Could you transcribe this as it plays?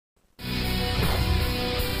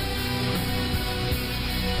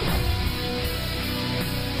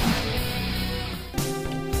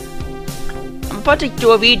about to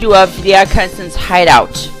do a redo of the Arachnotrons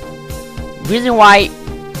Hideout. Reason why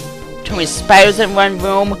too many spiders in one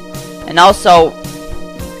room, and also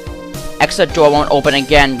exit door won't open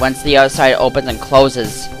again once the other side opens and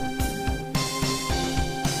closes.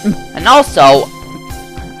 And also,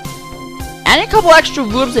 adding a couple extra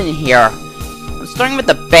rooms in here. I'm starting with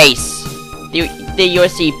the base, the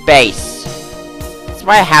USC base. That's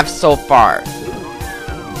what I have so far.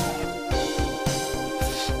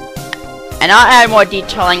 And I'll add more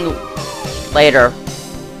detailing later.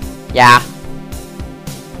 Yeah.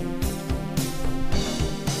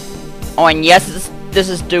 Oh, and yes, this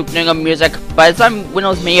is Duke Nukem music, but it's on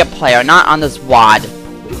Windows Media Player, not on this WAD.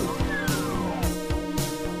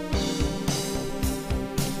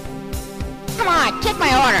 Come on, take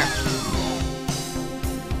my order.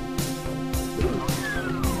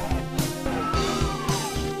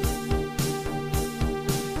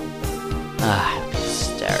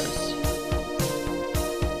 Stairs.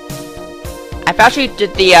 I've actually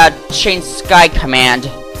did the change sky command.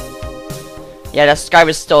 Yeah, the sky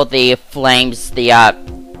was still the flames, the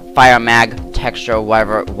fire mag texture,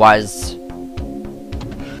 whatever it was.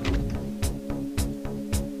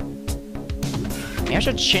 Maybe I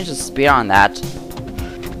should change the speed on that.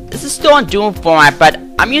 This is still in Doom format, but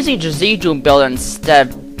I'm using GZ Doom Builder instead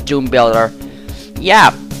of Doom Builder.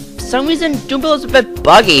 Yeah, for some reason Doom Builder's a bit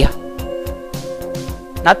buggy.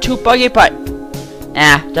 Not too buggy, but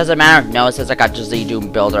doesn't matter. No, it says I got GZ Doom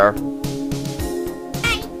Builder.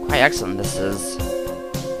 Quite excellent this is.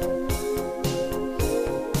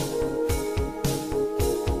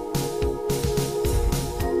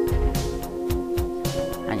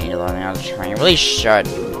 I need to learn how to train. I really should.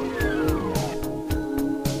 Look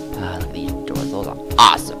at these doors. Those are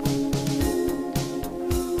awesome.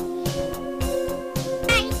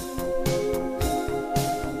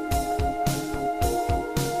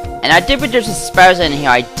 And I did reduce the spiders in here,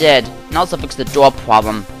 I did. And also fix the door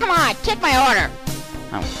problem. Come on, take my order.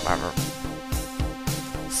 Oh, whatever.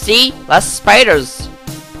 See? Less spiders.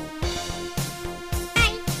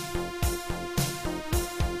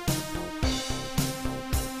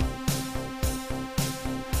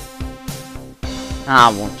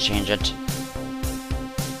 I won't change it.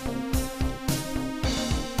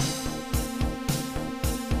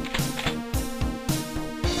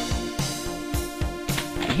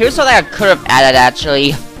 Here's something I could have added,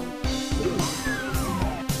 actually.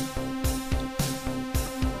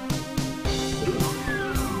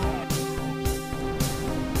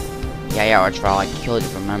 Yeah, Arachnotrons, I killed you,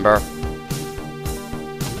 remember?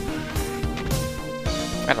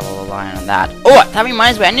 Got a lower line on that. Oh, that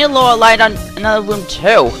reminds me, I need a lower light on another room,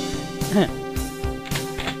 too.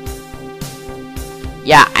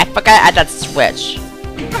 Yeah, I forgot to add that switch.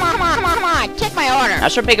 Come on, take my order. I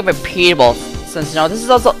should make it repeatable. Since, you know, this is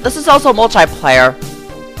also multiplayer.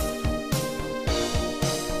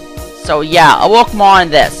 So yeah, I'll work more on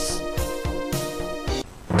this.